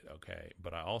 Okay.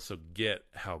 But I also get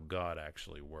how God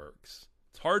actually works.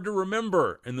 It's hard to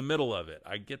remember in the middle of it.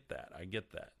 I get that.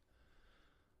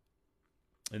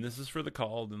 And this is for the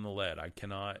called and the led. I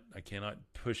cannot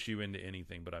push you into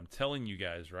anything, but I'm telling you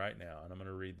guys right now, and I'm going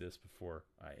to read this before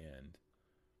I end.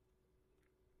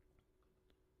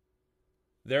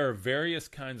 There are various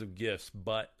kinds of gifts,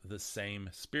 but the same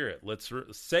Spirit. Let's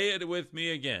say it with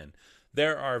me again.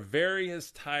 There are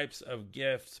various types of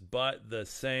gifts, but the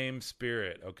same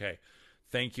Spirit. Okay.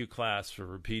 Thank you, class, for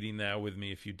repeating that with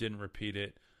me. If you didn't repeat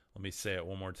it, let me say it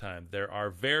one more time. There are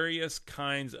various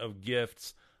kinds of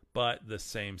gifts, but the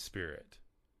same Spirit.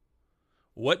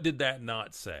 What did that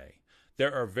not say?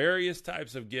 There are various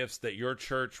types of gifts that your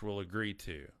church will agree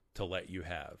to let you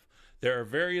have. There are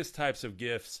various types of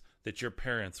gifts that your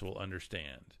parents will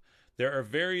understand. There are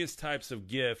various types of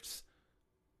gifts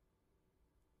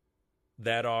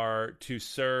that are to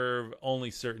serve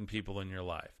only certain people in your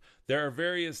life. There are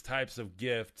various types of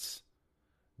gifts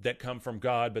that come from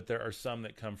God, but there are some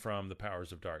that come from the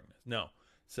powers of darkness. No, it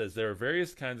says there are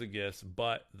various kinds of gifts,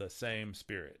 but the same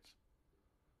Spirit.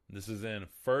 This is in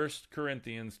 1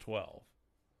 Corinthians 12.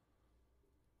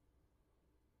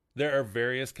 There are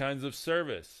various kinds of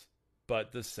service,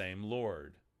 but the same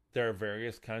Lord. There are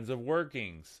various kinds of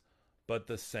workings, but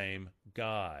the same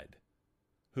God,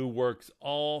 who works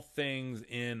all things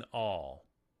in all.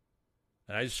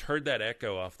 And I just heard that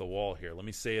echo off the wall here. Let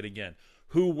me say it again.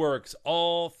 Who works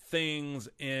all things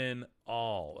in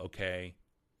all, okay?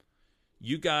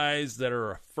 You guys that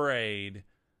are afraid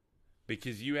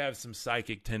because you have some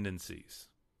psychic tendencies.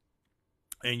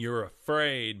 And you're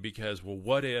afraid because, well,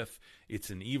 what if it's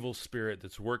an evil spirit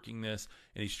that's working this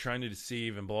and he's trying to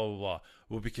deceive and blah, blah, blah.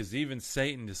 Well, because even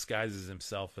Satan disguises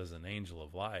himself as an angel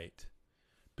of light.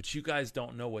 But you guys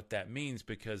don't know what that means,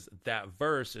 because that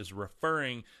verse is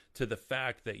referring to the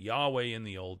fact that Yahweh in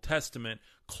the Old Testament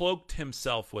cloaked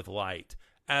himself with light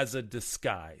as a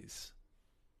disguise.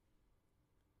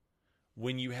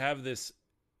 When you have this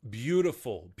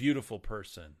beautiful, beautiful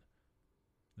person,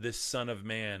 this Son of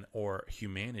Man, or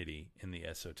humanity in the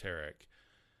esoteric,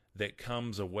 that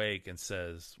comes awake and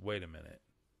says, wait a minute,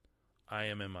 I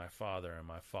am in my Father and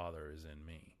my Father is in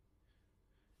me.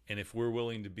 And if we're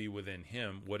willing to be within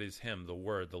him, what is him? The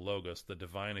Word, the Logos, the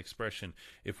divine expression.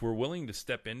 If we're willing to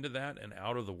step into that and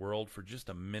out of the world for just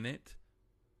a minute,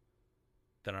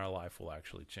 then our life will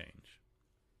actually change.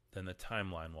 Then the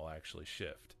timeline will actually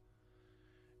shift.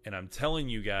 And I'm telling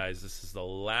you guys, this is the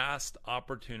last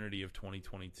opportunity of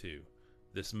 2022.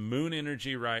 This moon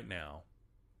energy right now,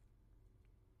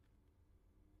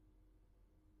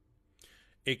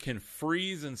 it can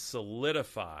freeze and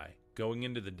solidify going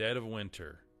into the dead of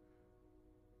winter.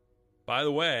 By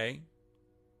the way,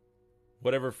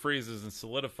 whatever freezes and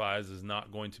solidifies is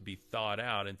not going to be thawed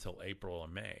out until April or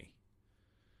May.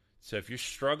 So if you're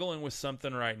struggling with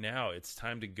something right now, it's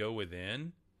time to go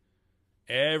within.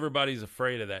 Everybody's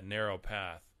afraid of that narrow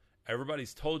path.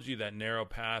 Everybody's told you that narrow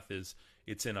path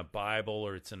it's in a Bible,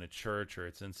 or it's in a church, or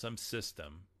it's in some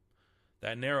system.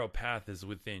 That narrow path is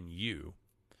within you.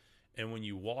 And when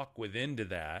you walk within to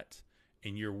that,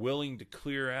 and you're willing to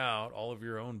clear out all of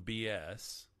your own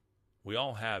BS, we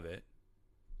all have it.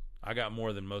 I got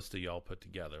more than most of y'all put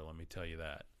together, let me tell you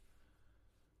that.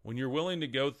 When you're willing to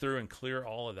go through and clear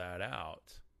all of that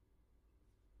out,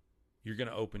 you're going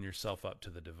to open yourself up to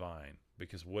the divine.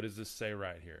 Because what does this say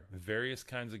right here? Various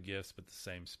kinds of gifts, but the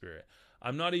same Spirit.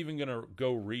 I'm not even going to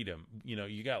go read them. You know,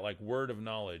 you got like word of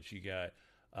knowledge. You got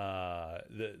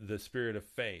the spirit of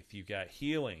faith. You've got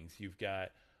healings. You've got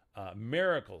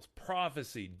miracles,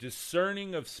 prophecy,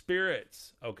 discerning of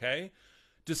spirits. Okay?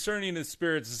 Discerning of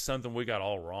spirits is something we got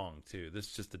all wrong too. This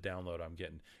is just a download I'm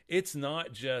getting. It's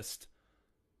not just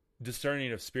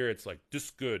discerning of spirits like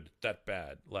this good, that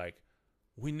bad. Like,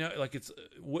 we know, like,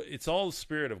 it's all the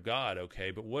Spirit of God, okay?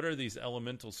 But what are these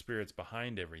elemental spirits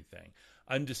behind everything?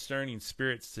 I'm discerning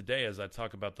spirits today as I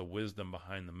talk about the wisdom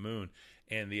behind the moon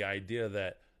and the idea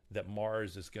that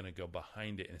Mars is going to go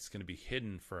behind it and it's going to be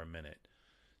hidden for a minute.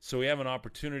 So we have an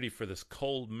opportunity for this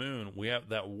cold moon. We have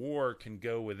that war can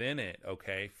go within it,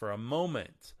 okay, for a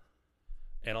moment,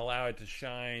 and allow it to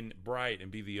shine bright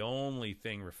and be the only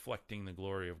thing reflecting the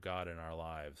glory of God in our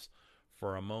lives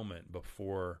for a moment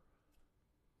before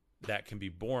that can be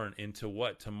born into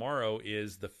what tomorrow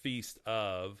is the feast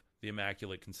of the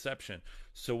Immaculate Conception.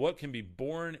 So what can be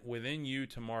born within you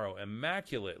tomorrow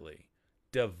immaculately,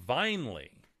 divinely,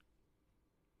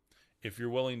 if you're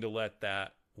willing to let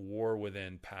that war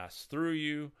within pass through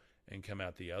you and come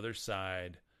out the other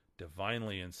side,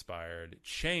 divinely inspired,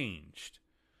 changed.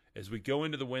 As we go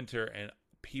into the winter and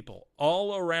people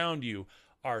all around you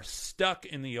are stuck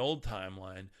in the old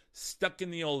timeline, stuck in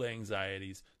the old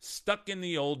anxieties, stuck in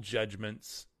the old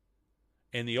judgments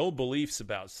and the old beliefs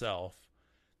about self,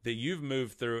 that you've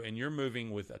moved through, and you're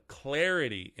moving with a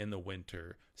clarity in the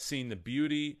winter, seeing the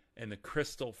beauty and the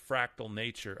crystal fractal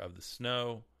nature of the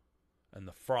snow and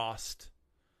the frost.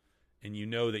 And you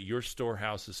know that your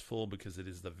storehouse is full because it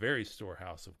is the very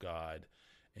storehouse of God.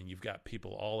 And you've got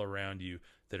people all around you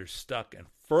that are stuck and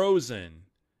frozen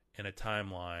in a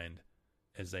timeline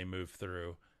as they move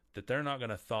through, that they're not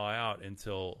going to thaw out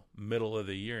until middle of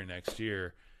the year next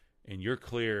year. And you're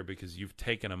clear because you've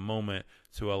taken a moment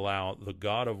to allow the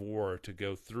God of war to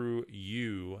go through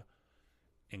you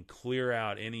and clear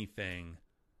out anything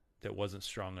that wasn't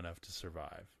strong enough to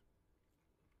survive.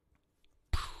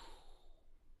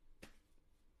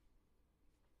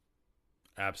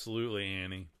 Absolutely,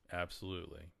 Annie.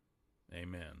 Absolutely.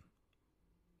 Amen.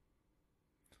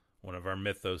 One of our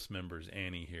Mythos members,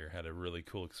 Annie here, had a really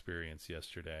cool experience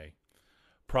yesterday.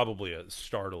 Probably a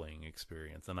startling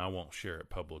experience, and I won't share it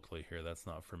publicly here. That's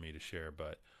not for me to share,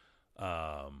 but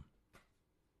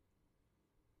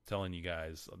telling you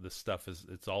guys, this stuff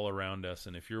it's all around us,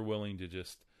 and if you're willing to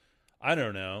just, I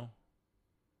don't know,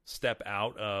 step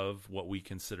out of what we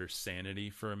consider sanity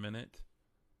for a minute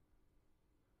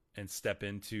and step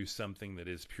into something that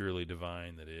is purely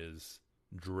divine, that is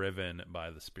driven by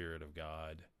the Spirit of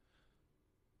God,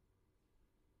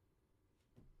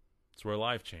 it's where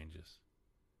life changes.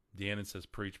 Deanna says,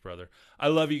 preach, brother. I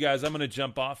love you guys. I'm going to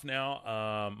jump off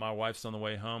now. My wife's on the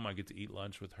way home. I get to eat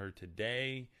lunch with her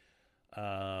today.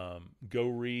 Go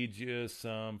read you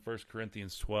some 1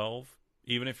 Corinthians 12.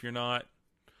 Even if you've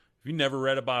never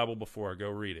read a Bible before, go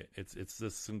read it. It's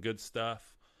just some good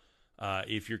stuff.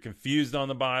 If you're confused on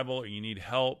the Bible or you need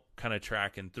help kind of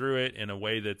tracking through it in a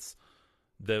way that's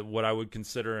what I would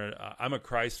consider, I'm a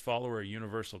Christ follower, a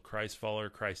universal Christ follower,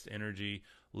 Christ energy,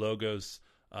 logos,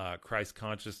 Christ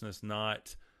consciousness.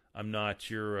 I'm not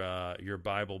your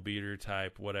Bible beater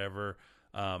type, whatever.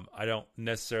 I don't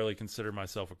necessarily consider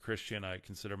myself a Christian. I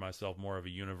consider myself more of a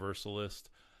universalist.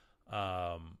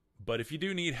 But if you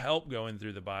do need help going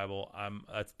through the Bible,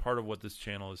 that's part of what this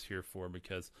channel is here for,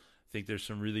 because I think there's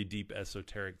some really deep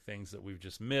esoteric things that we've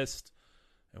just missed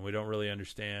and we don't really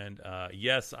understand.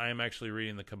 Yes, I am actually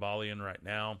reading the Kabbalion right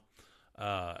now.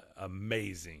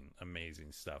 Amazing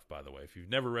stuff, by the way. If you've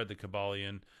never read the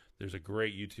Kabbalion, there's a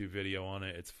great YouTube video on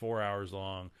it. It's 4 hours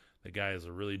long. The guy has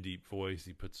a really deep voice.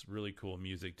 He puts really cool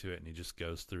music to it, and he just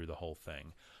goes through the whole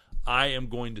thing. I am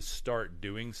going to start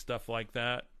doing stuff like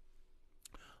that.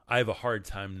 I have a hard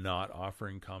time not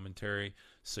offering commentary,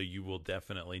 so you will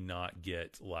definitely not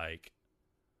get like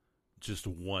just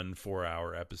 1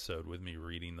 4-hour episode with me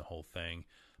reading the whole thing.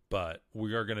 But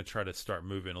we are going to try to start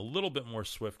moving a little bit more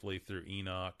swiftly through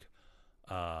Enoch.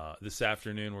 This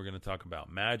afternoon, we're going to talk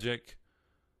about magic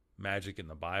in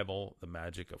the Bible, the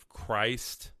magic of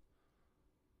Christ,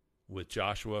 with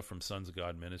Joshua from Sons of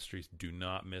God Ministries. Do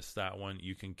not miss that one.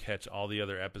 You can catch all the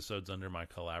other episodes under my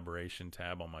collaboration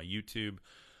tab on my YouTube,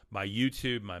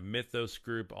 my Mythos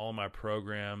group, all my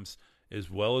programs,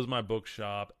 as well as my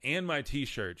bookshop and my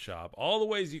t-shirt shop. All the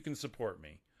ways you can support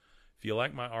me. If you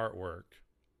like my artwork,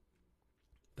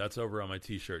 that's over on my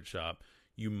t-shirt shop.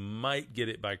 You might get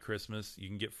it by Christmas. You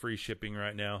can get free shipping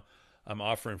right now. I'm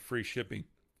offering free shipping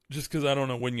just because I don't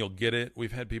know when you'll get it.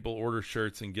 We've had people order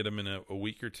shirts and get them in a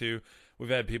week or two. We've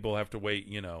had people have to wait,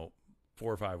 4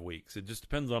 or 5 weeks. It just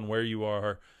depends on where you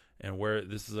are and where.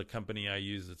 This is a company I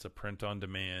use. It's a print on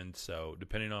demand. So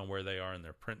depending on where they are in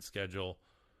their print schedule,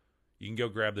 you can go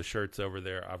grab the shirts over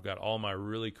there. I've got all my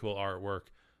really cool artwork.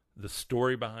 The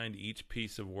story behind each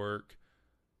piece of work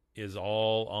is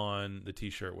all on the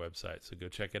t-shirt website. So go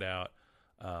check it out.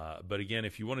 But again,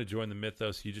 if you want to join the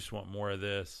Mythos, you just want more of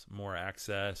this, more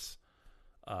access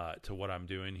to what I'm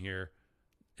doing here,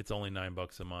 it's only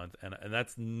 $9 a month.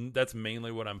 And that's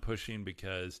mainly what I'm pushing,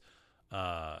 because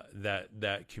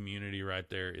that community right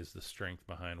there is the strength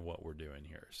behind what we're doing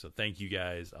here. So thank you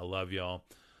guys. I love y'all.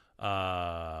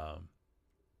 The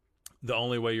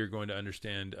only way you're going to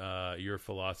understand your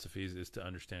philosophies is to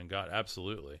understand God.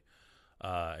 Absolutely.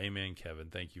 Amen, Kevin.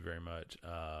 Thank you very much.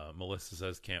 Melissa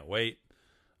says, can't wait.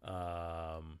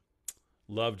 Love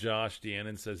Josh.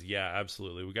 Deanna says, yeah,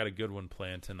 absolutely. We got a good one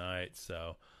planned tonight.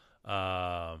 So,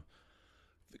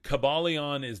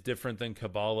 Kabbalion is different than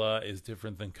Kabbalah is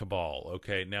different than Cabal.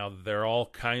 Okay. Now they're all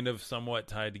kind of somewhat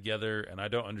tied together, and I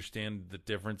don't understand the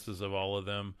differences of all of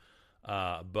them.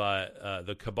 But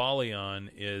the Kabbalion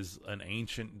is an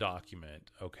ancient document.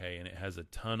 Okay. And it has a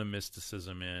ton of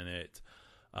mysticism in it.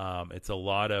 It's a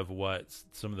lot of what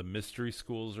some of the mystery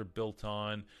schools are built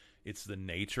on. It's the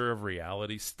nature of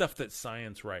reality. Stuff that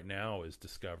science right now is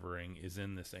discovering is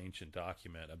in this ancient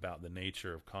document about the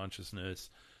nature of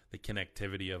consciousness, the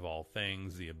connectivity of all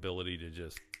things, the ability to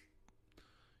just,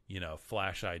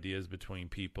 flash ideas between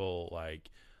people. Like,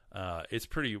 it's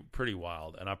pretty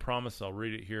wild. And I promise I'll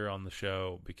read it here on the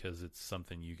show because it's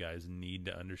something you guys need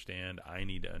to understand. I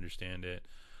need to understand it.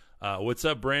 What's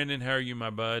up, Brandon? How are you, my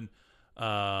bud?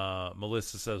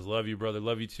 Melissa says, love you, brother.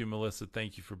 Love you too, Melissa.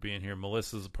 Thank you for being here.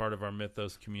 Melissa's a part of our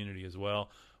Mythos community as well.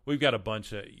 We've got a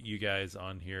bunch of you guys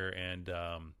on here, and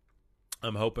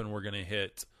I'm hoping we're going to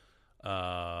hit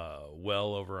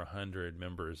well over 100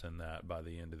 members in that by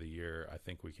the end of the year. I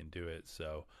think we can do it.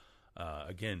 So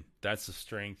again, that's the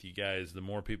strength, you guys. The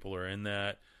more people are in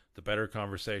that, the better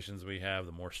conversations we have,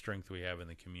 the more strength we have in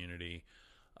the community.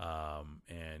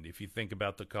 And if you think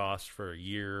about the cost for a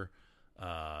year,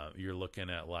 you're looking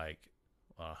at like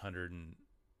I'm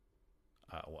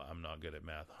not good at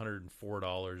math, $104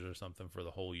 or something for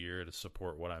the whole year to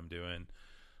support what I'm doing.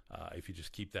 If you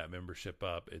just keep that membership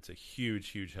up, it's a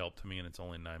huge help to me, and it's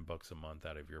only $9 a month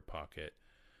out of your pocket.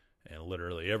 And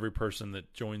literally every person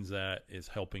that joins that is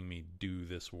helping me do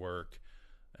this work,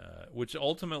 which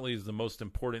ultimately is the most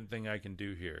important thing I can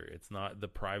do here. It's not the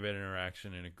private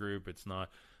interaction in a group. It's not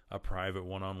a private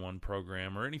one-on-one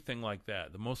program or anything like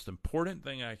that. The most important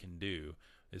thing I can do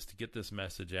is to get this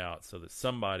message out so that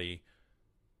somebody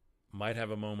might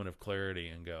have a moment of clarity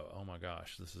and go, oh my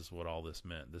gosh, this is what all this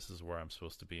meant. This is where I'm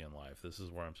supposed to be in life. This is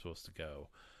where I'm supposed to go.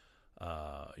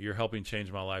 You're helping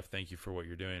change my life. Thank you for what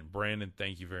you're doing. Brandon,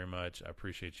 thank you very much. I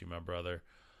appreciate you, my brother.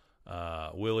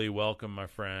 Willie, welcome, my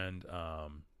friend.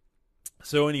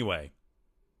 So anyway,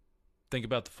 think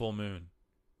about the full moon,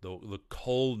 the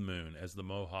cold moon, as the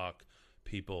Mohawk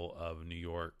people of New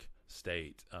York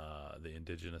State, the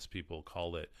indigenous people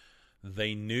called it.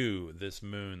 They knew this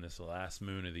moon, this last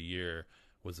moon of the year,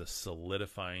 was a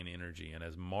solidifying energy. And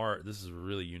as Mars, this is a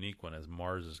really unique one, as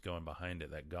Mars is going behind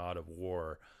it, that god of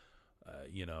war.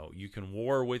 You can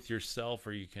war with yourself,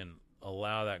 or you can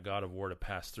allow that god of war to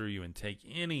pass through you and take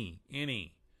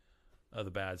any of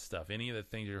the bad stuff, any of the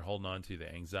things you're holding on to,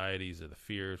 the anxieties or the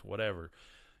fears, whatever.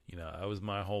 That was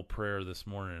my whole prayer this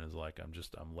morning, is like,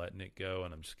 I'm letting it go,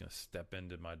 and I'm just going to step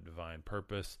into my divine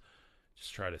purpose.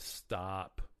 Just try to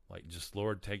stop. Like, just,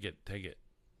 Lord, take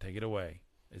it away.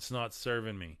 It's not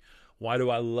serving me. Why do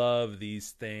I love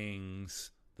these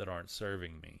things that aren't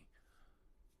serving me?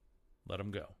 Let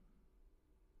them go.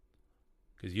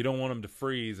 Because you don't want them to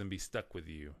freeze and be stuck with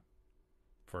you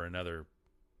for another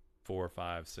 4,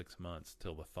 5, 6 months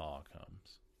till the thaw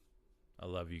comes. I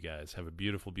love you guys. Have a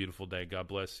beautiful, beautiful day. God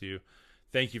bless you.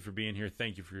 Thank you for being here.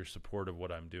 Thank you for your support of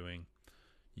what I'm doing.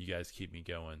 You guys keep me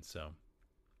going. So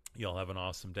y'all have an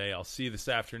awesome day. I'll see you this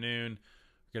afternoon.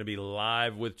 We're going to be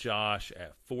live with Josh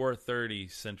at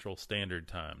 4:30 Central Standard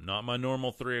Time. Not my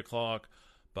normal 3 o'clock,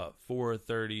 but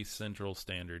 4:30 Central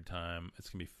Standard Time. It's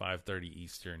going to be 5:30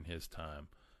 Eastern his time.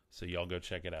 So y'all go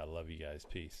check it out. Love you guys.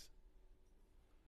 Peace.